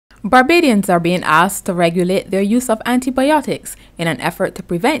Barbadians are being asked to regulate their use of antibiotics in an effort to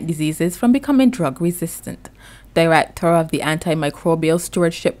prevent diseases from becoming drug resistant. Director of the Antimicrobial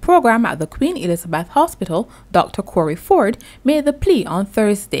Stewardship Program at the Queen Elizabeth Hospital, Dr. Corey Ford, made the plea on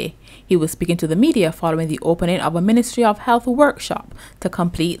Thursday. He was speaking to the media following the opening of a Ministry of Health workshop to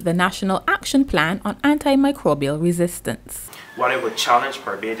complete the National Action Plan on Antimicrobial Resistance. What I would challenge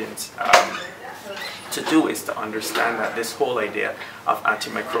Barbadians to do is to understand that this whole idea of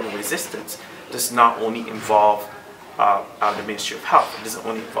antimicrobial resistance does not only involve the Ministry of Health. It doesn't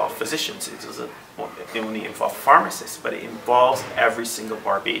only involve physicians, it doesn't only involve pharmacists, but it involves every single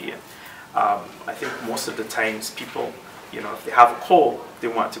Barbadian. I think most of the times people, if they have a cold, they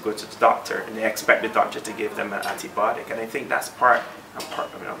want to go to the doctor and they expect the doctor to give them an antibiotic. And I think that's paramount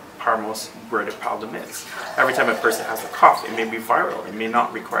where the problem is. Every time a person has a cough, it may be viral, it may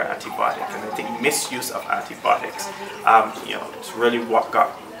not require antibiotic. And I think misuse of antibiotics, it's really what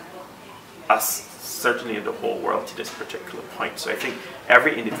got us, certainly in the whole world, to this particular point. So I think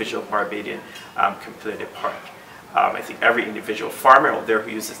every individual Barbadian can play their part. I think every individual farmer out there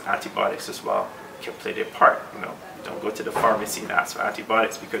who uses antibiotics as well can play their part. Don't go to the pharmacy and ask for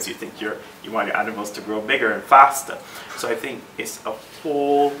antibiotics because you think you want your animals to grow bigger and faster. So I think it's a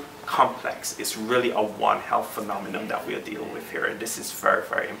whole complex. It's really a One Health phenomenon that we are dealing with here, and this is very,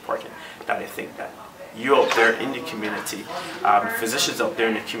 very important. That I think that you out there in the community, physicians out there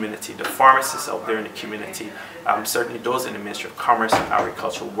in the community, the pharmacists out there in the community, certainly those in the Ministry of Commerce and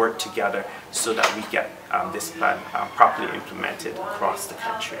Agriculture work together so that we get this plan properly implemented across the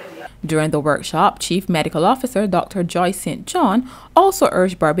country. During the workshop, Chief Medical Officer Dr. Joy St. John also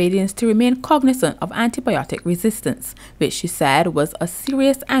urged Barbadians to remain cognizant of antibiotic resistance, which she said was a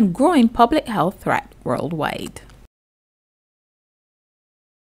serious and growing public health threat worldwide.